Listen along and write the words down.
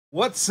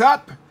What's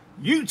up,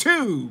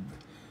 YouTube?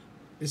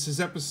 This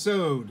is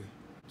episode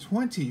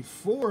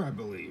 24, I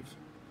believe.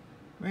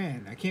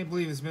 Man, I can't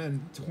believe it's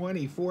been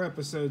 24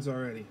 episodes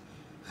already.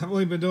 I've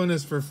only been doing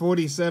this for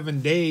 47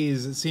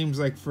 days. It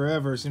seems like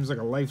forever. It seems like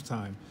a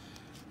lifetime.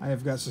 I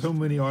have got so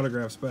many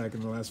autographs back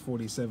in the last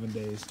 47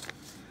 days.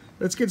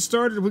 Let's get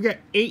started. We got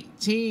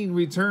 18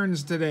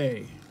 returns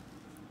today.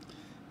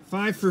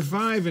 5 for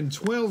 5 in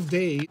 12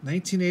 days.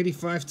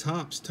 1985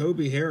 Topps,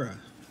 Toby Hara.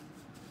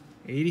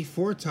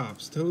 84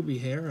 Topps, Toby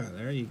Hara.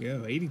 There you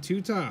go.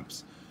 82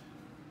 Topps.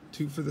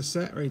 2 for the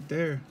set right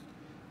there.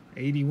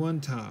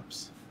 81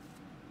 Topps.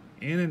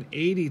 And an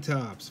 80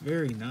 Topps.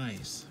 Very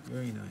nice.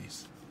 Very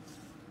nice.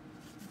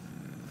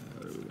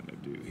 What are we going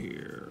to do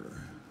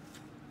here?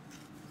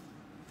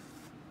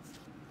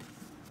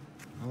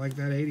 I like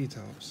that 80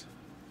 Topps.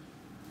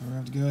 I'll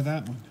have to go with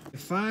that one.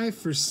 5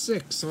 for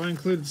 6. So I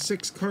included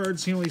 6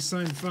 cards. He only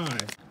signed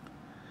 5.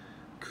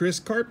 Chris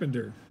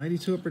Carpenter.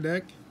 92 Upper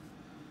Deck.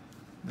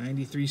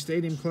 93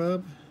 Stadium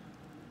Club,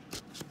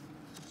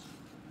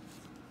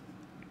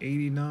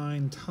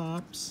 89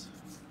 Topps,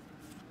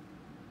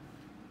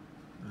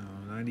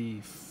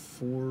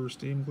 94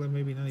 Stadium Club,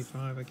 maybe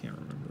 95, I can't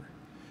remember.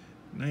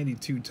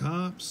 92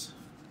 Topps,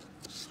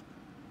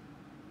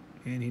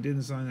 and he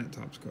didn't sign that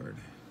Topps card.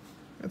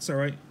 That's all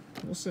right.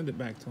 We'll send it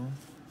back to him.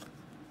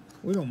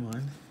 We don't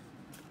mind.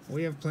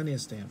 We have plenty of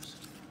stamps.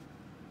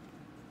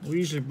 We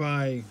usually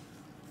buy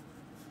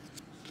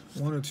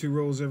 1 or 2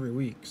 rolls every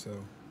week,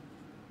 so.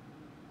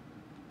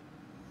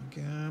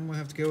 Okay, I'm going to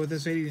have to go with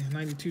this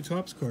 92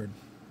 Topps card.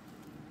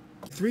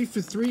 3 for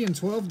 3 in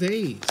 12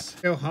 days.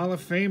 Hall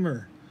of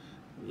Famer,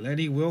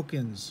 Lenny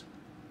Wilkens.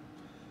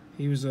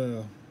 He was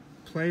a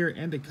player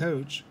and a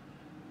coach.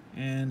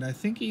 And I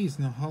think he's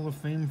in the Hall of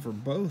Fame for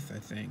both, I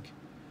think.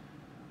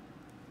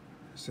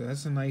 So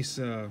that's a nice,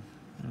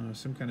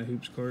 some kind of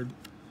hoops card.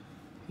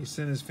 He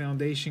sent his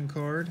foundation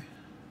card.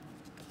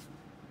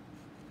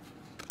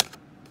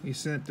 He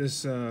sent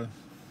this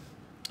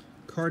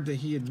card that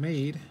he had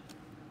made.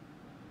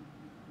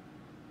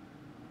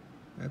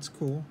 That's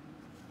cool.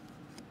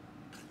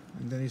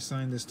 And then he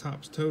signed this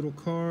Topps Total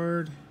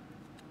card.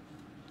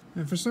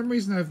 And for some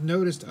reason I've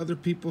noticed other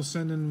people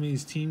sending me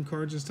these team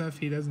cards and stuff.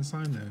 He doesn't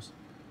sign those.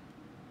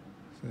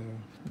 So,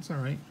 that's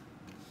alright.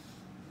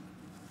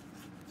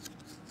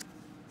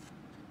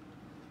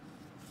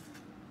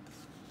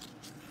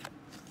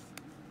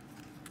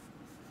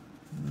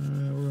 We're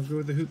going to go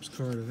with the hoops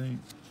card, I think.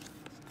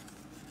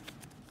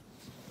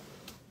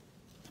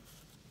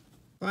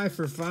 5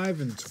 for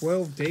 5 in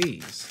 12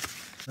 days.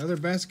 Another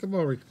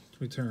basketball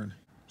return.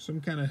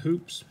 Some kind of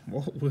hoops.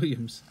 Walt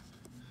Williams.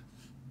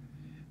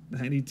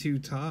 92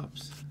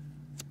 Topps.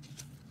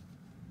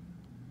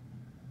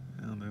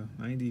 I don't know.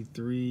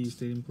 93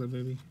 Stadium Club,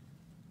 maybe.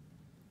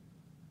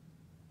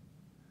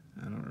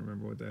 I don't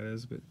remember what that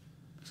is, but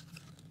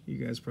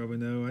you guys probably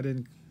know. I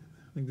think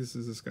this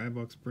is a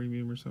Skybox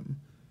Premium or something.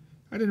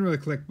 I didn't really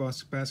collect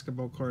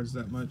basketball cards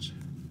that much.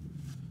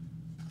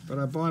 But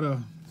I bought a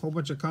whole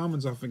bunch of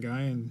commons off a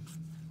guy, and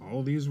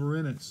all these were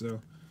in it, so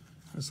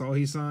that's all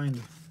he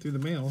signed through the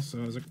mail, so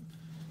I was like,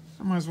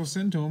 I might as well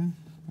send to him.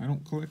 I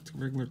don't collect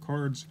regular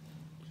cards.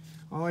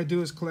 All I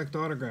do is collect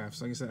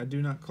autographs. Like I said, I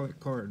do not collect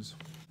cards.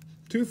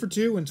 2 for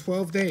 2 in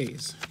 12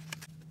 days.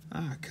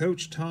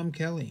 Coach Tom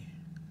Kelly.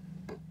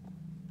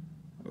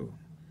 Oh,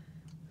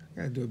 I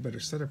gotta do a better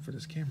setup for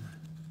this camera.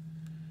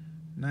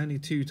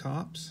 92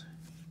 Topps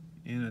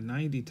and a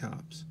 90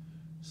 Topps.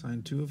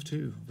 Signed 2 of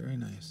 2. Very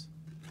nice.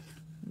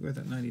 I'll go with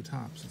that 90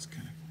 Topps. It's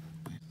kind of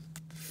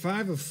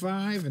 5 of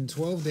 5 in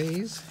 12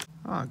 days.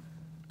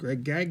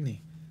 Greg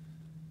Gagne.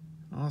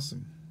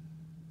 Awesome.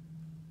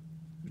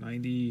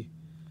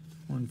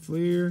 91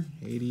 Fleer,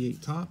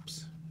 88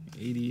 Topps,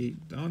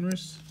 88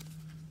 Donruss,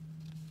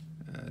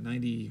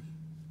 90,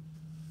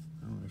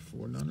 I don't know,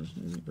 4 Donruss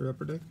maybe, or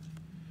Upper Deck.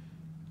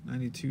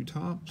 92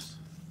 Topps.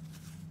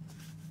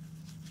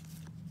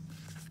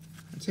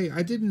 I tell you,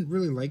 I didn't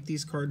really like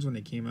these cards when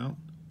they came out,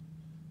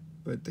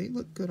 but they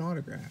look good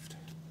autographed.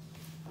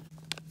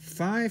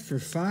 5 for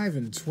 5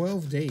 in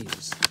 12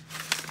 days.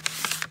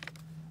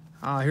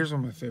 Here's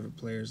one of my favorite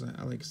players.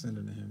 I like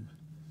sending to him.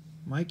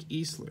 Mike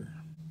Easler.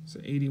 So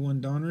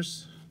 81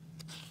 Donruss.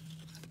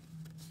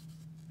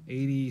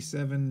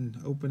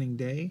 87 Opening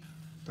Day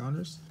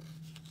Donruss.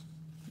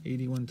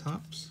 81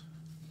 Topps.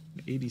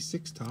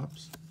 86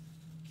 Topps.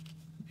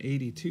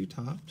 82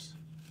 Topps.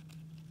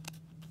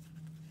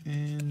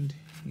 And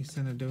he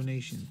sent a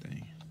donation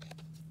thing.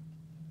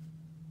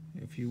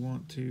 If you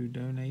want to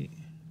donate,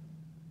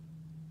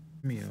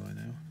 I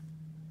know.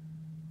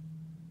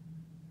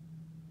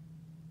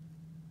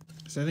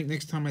 So I think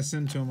next time I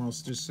send to him, I'll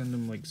just send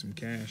him like some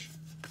cash.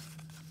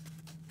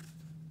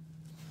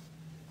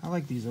 I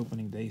like these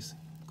opening days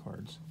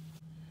cards.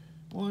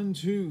 1,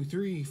 2,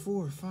 3,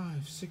 4,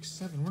 5, 6,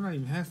 7. We're not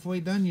even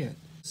halfway done yet.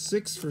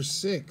 6 for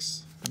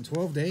 6 in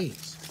 12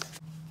 days.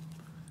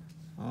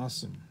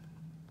 Awesome.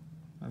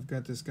 I've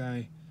got this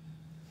guy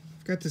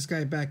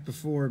back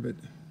before, but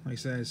like I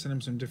said, I sent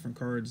him some different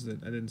cards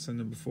that I didn't send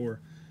him before.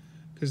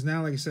 Because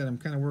now, like I said, I'm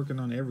kind of working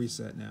on every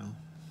set now.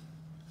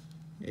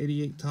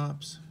 88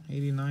 tops,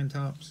 89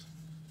 tops.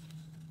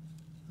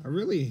 I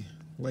really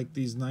like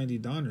these 90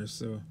 Donners,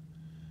 so,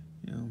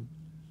 you know,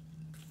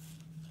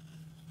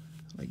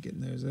 I like getting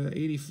those.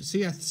 80.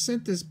 See, I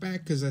sent this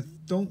back because I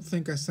don't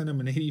think I sent him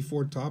an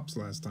 84 tops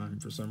last time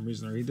for some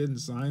reason, or he didn't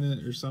sign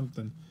it or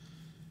something.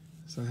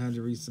 So I had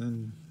to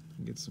resend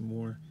and get some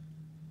more.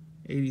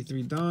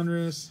 83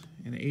 Donruss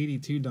and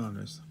 82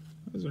 Donruss.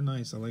 Those are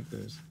nice. I like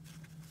those.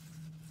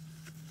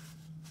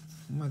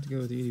 I'm going to have to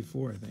go with the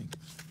 84, I think.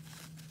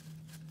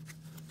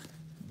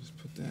 Just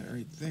put that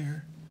right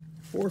there.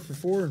 4 for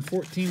 4 in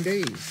 14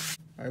 days.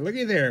 All right,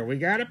 looky there. We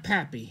got a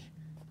Pappy.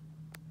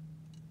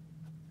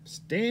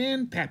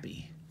 Stan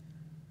Pappy.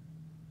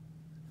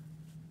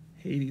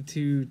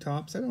 82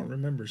 tops. I don't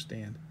remember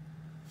Stan.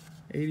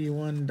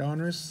 81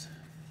 Donruss.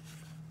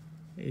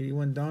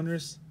 81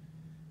 Donruss.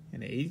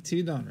 And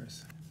 82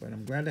 Donruss. But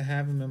I'm glad to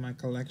have them in my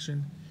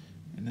collection.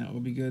 And that will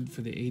be good for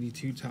the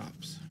 82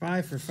 tops.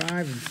 5 for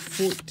 5 in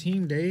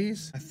 14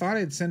 days. I thought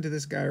I'd sent to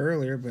this guy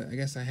earlier, but I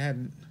guess I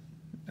hadn't.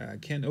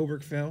 Ken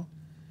Oberkfell.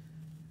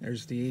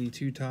 There's the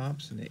 82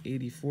 tops and the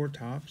 84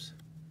 tops.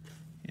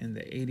 And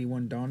the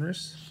 81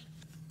 Donruss.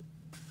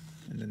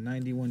 And the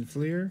 91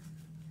 Fleer.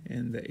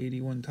 And the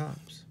 81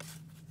 tops.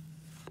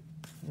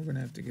 We're going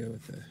to have to go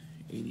with the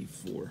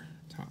 84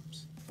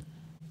 tops.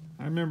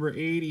 I remember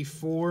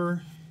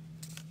 84.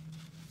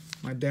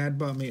 My dad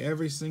bought me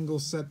every single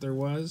set there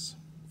was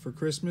for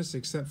Christmas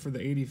except for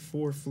the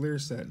 84 Fleer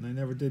set, and I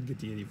never did get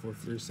the 84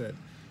 Fleer set.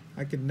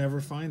 I could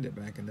never find it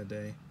back in the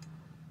day.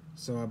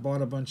 So I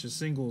bought a bunch of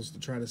singles to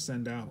try to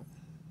send out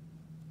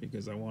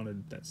because I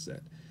wanted that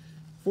set.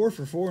 4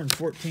 for 4 in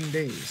 14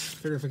 days.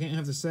 Figure if I can't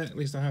have the set, at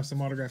least I'll have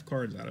some autographed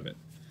cards out of it.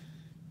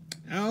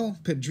 Al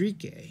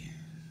Pedrique.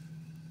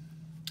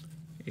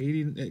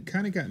 80. It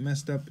kind of got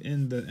messed up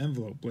in the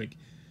envelope. Like,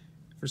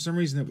 for some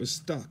reason it was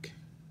stuck,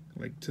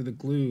 like to the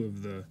glue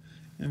of the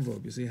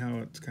envelope. You see how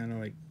it's kind of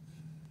like,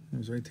 it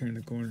was right there in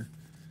the corner.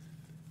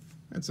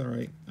 That's all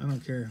right. I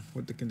don't care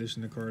what the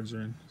condition the cards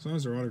are in. As long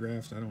as they're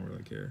autographed, I don't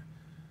really care.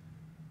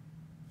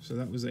 So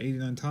that was the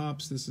 89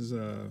 tops. This is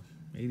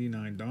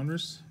 89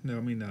 Donruss. No, I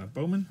mean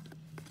Bowman.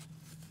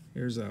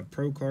 Here's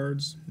Pro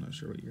cards. I'm not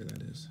sure what year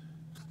that is.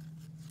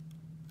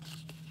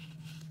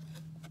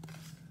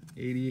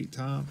 88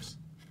 tops.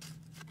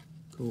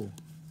 Cool.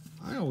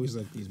 I always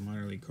like these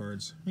minor league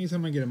cards.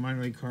 Anytime I get a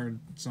minor league card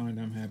signed,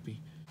 I'm happy.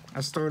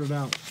 I started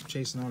out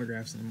chasing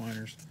autographs in the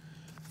minors.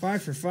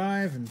 5 for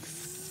 5 in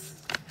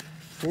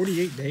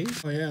 48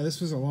 days. Oh yeah, this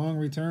was a long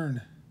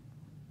return.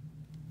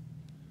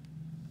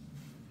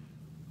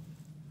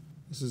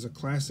 This is a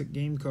classic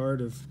game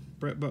card of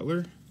Brett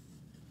Butler.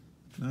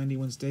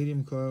 91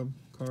 Stadium Club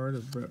card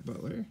of Brett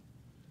Butler.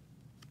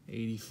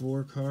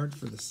 84 card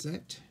for the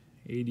set.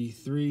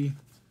 83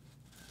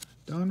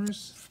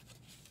 Donruss.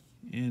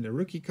 And a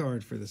rookie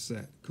card for the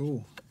set.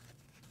 Cool.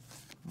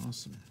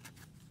 Awesome.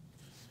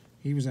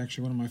 He was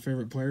actually one of my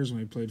favorite players when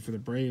he played for the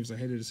Braves. I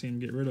hated to see him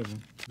get rid of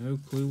him. No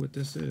clue what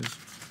this is.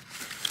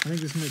 I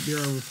think this might be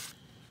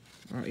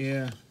our...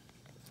 yeah.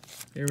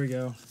 Here we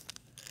go.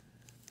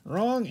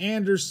 Wrong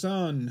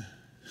Anderson.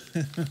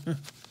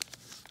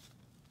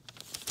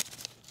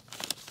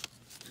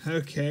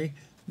 Okay.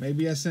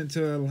 Maybe I sent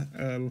to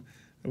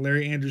a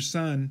Larry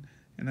Anderson,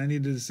 and I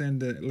needed to send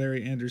to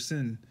Larry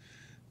Anderson.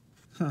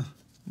 Huh.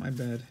 My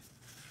bad.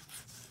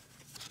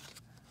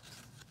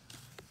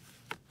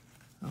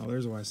 Oh,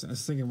 there's why I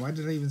was thinking, why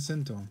did I even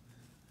send to him?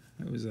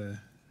 It was a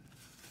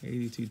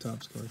 82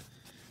 tops card.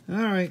 All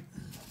right.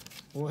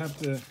 We'll have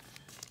to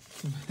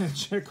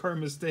check our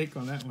mistake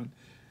on that one.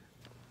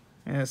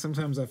 Yeah,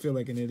 sometimes I feel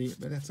like an idiot,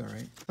 but that's all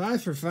right.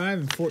 5 for 5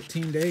 in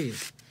 14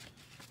 days.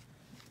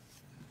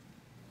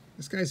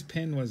 This guy's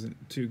pen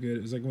wasn't too good.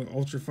 It was like with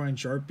ultrafine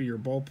Sharpie or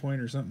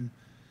ballpoint or something.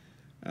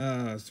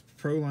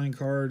 Pro line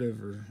card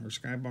of or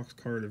skybox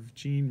card of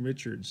Gene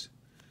Richards.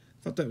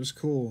 Thought that was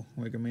cool,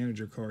 like a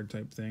manager card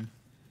type thing.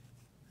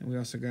 And we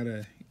also got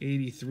a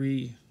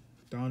 83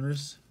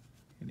 Donruss,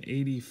 an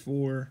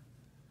 84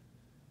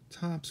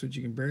 tops, which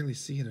you can barely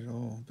see it at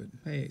all, but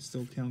hey, it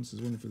still counts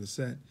as one for the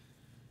set.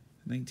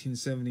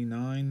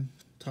 1979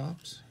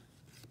 tops.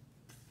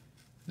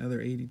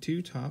 Another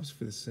 82 tops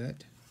for the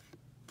set.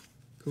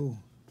 Cool.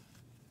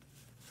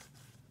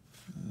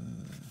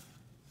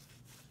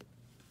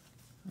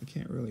 I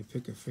can't really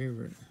pick a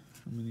favorite.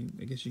 I mean,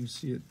 I guess you can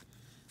see it,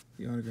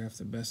 the autograph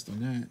the best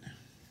on that.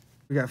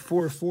 We got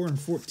 4 of 4 in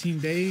 14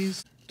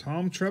 days.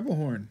 Tom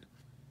Trebelhorn.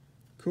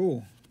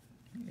 Cool.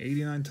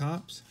 89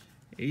 tops,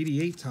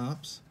 88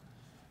 tops,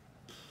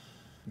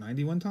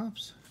 91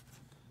 tops,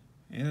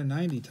 and a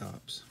 90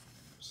 tops.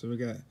 So we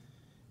got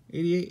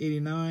 88,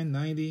 89,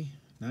 90,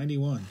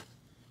 91.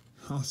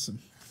 Awesome.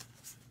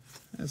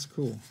 That's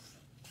cool.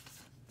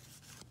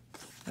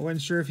 I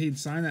wasn't sure if he'd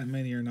sign that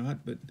many or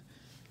not, but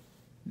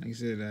like I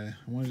said, I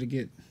wanted to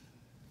get...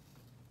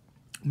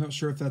 I'm not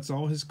sure if that's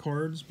all his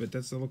cards, but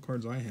that's the little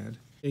cards I had.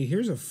 Hey,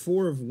 here's a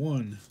 4 of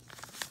 1.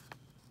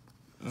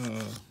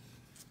 I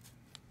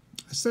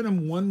sent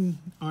him one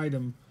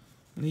item,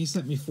 And he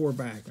sent me 4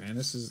 back, man.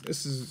 This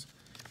is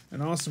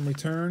an awesome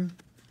return,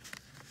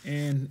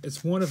 and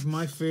it's one of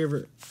my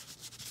favorite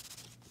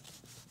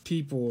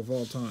people of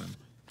all time.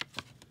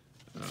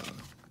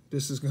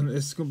 This is gonna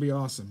be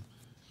awesome.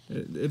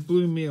 It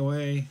blew me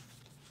away.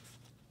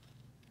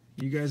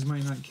 You guys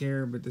might not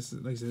care, but this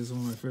is, like I said, this is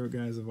one of my favorite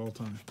guys of all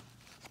time.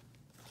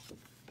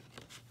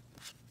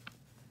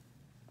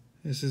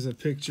 This is a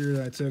picture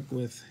that I took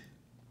with,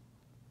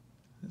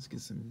 let's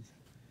get some,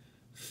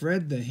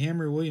 Fred the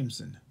Hammer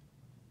Williamson.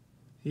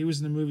 He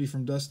was in the movie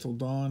From Dusk Till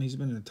Dawn. He's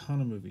been in a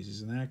ton of movies.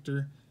 He's an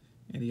actor,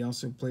 and he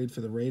also played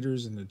for the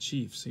Raiders and the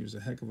Chiefs. He was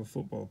a heck of a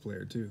football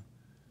player, too.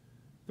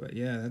 But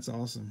yeah, that's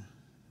awesome.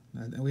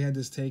 We had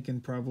this taken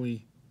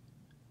probably,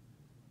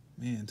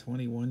 man,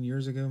 21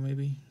 years ago,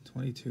 maybe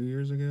 22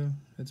 years ago.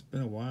 It's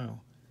been a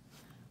while,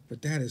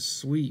 but that is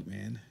sweet,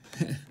 man.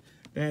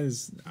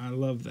 I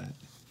love that.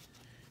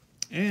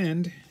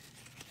 And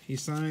he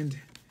sent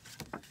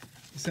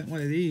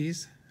one of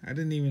these. I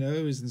didn't even know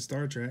it was in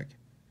Star Trek.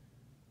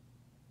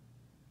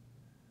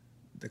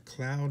 The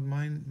Cloud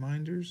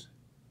Minders,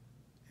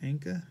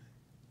 Anka.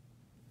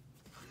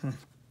 Huh.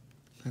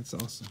 That's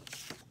awesome.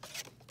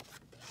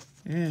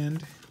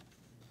 And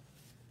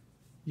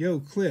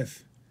yo,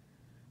 Cliff,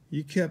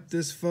 you kept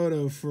this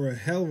photo for a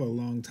hell of a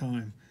long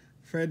time.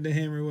 Fred the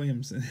Hammer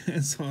Williamson.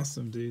 That's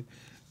awesome, dude.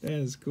 That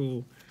is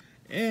cool.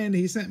 And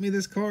he sent me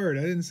this card.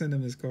 I didn't send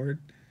him this card.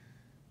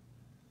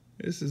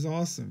 This is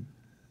awesome.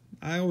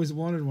 I always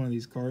wanted one of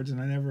these cards, and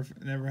I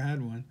never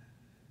had one.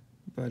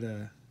 But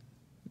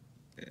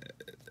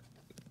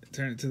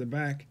turn it to the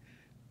back.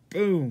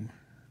 Boom.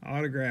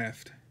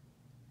 Autographed.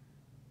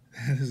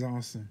 That is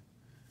awesome.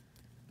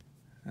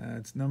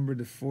 It's numbered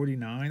to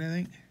 49, I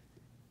think.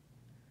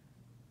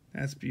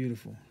 That's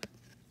beautiful.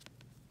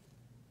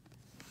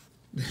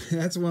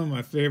 That's one of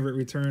my favorite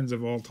returns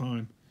of all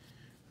time.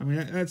 I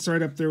mean, that's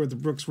right up there with the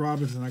Brooks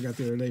Robinson I got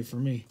the other day for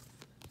me.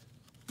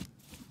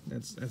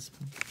 That's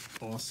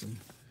awesome.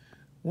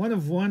 1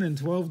 of 1 in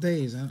 12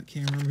 days. I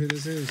can't remember who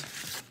this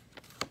is.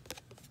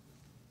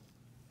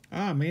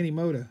 Ah, Manny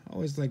Mota.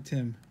 Always liked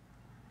him.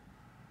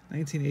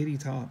 1980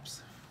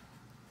 tops.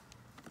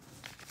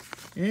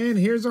 And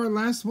here's our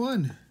last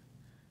one.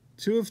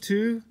 2 of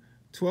 2,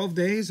 12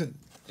 days. It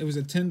was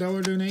a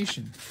 $10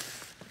 donation.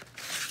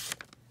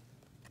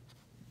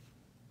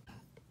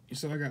 You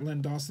saw I got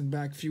Len Dawson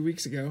back a few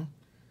weeks ago.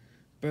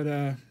 But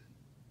I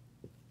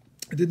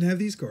didn't have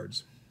these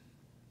cards.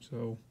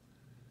 So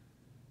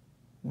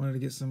wanted to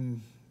get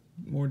some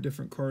more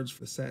different cards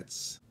for the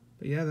sets.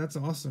 But yeah, that's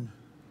awesome.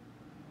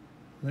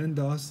 Len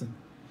Dawson.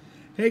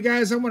 Hey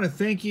guys, I want to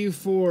thank you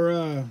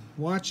for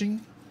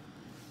watching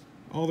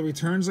all the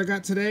returns I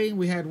got today.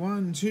 We had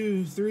 1,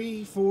 2,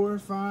 3, 4,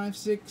 5,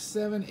 6,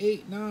 7,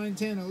 8, 9,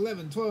 10,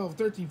 11, 12,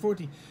 13,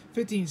 14,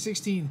 15,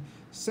 16,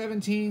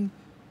 17.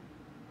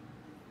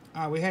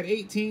 We had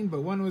 18,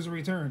 but 1 was a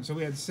return. So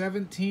we had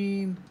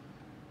 17.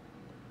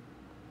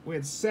 We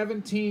had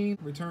 17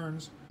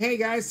 returns. Hey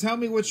guys, tell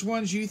me which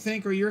ones you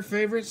think are your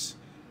favorites.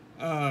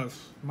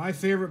 My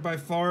favorite by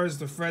far is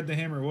the Fred the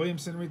Hammer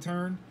Williamson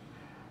return.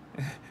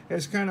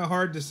 It's kind of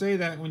hard to say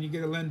that when you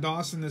get a Len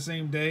Dawson the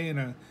same day and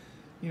a,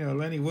 you know,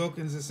 Lenny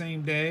Wilkins the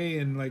same day,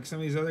 and like some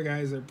of these other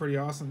guys are pretty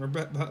awesome, or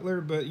Brett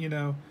Butler. But you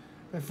know,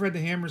 that Fred the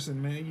Hammerson,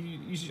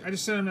 man, I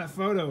just sent him that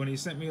photo and he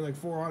sent me like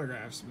 4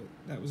 autographs. But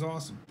that was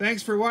awesome.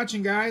 Thanks for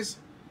watching, guys.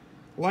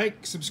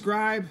 Like,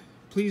 subscribe.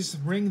 Please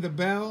ring the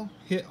bell,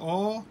 hit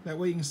all. That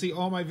way you can see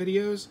all my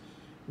videos.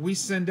 We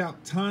send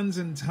out tons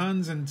and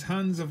tons and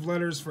tons of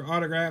letters for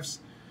autographs.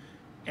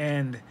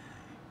 And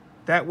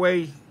that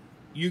way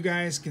you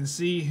guys can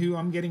see who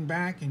I'm getting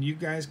back, and you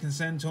guys can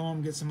send to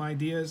them, get some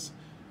ideas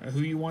of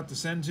who you want to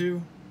send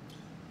to.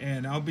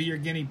 And I'll be your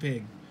guinea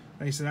pig.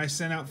 Like I said, I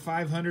sent out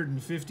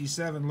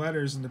 557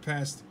 letters in the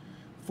past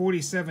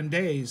 47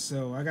 days.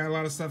 So I got a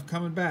lot of stuff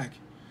coming back.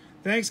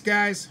 Thanks,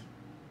 guys.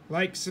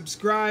 Like,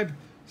 subscribe.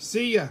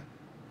 See ya.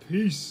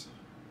 Peace.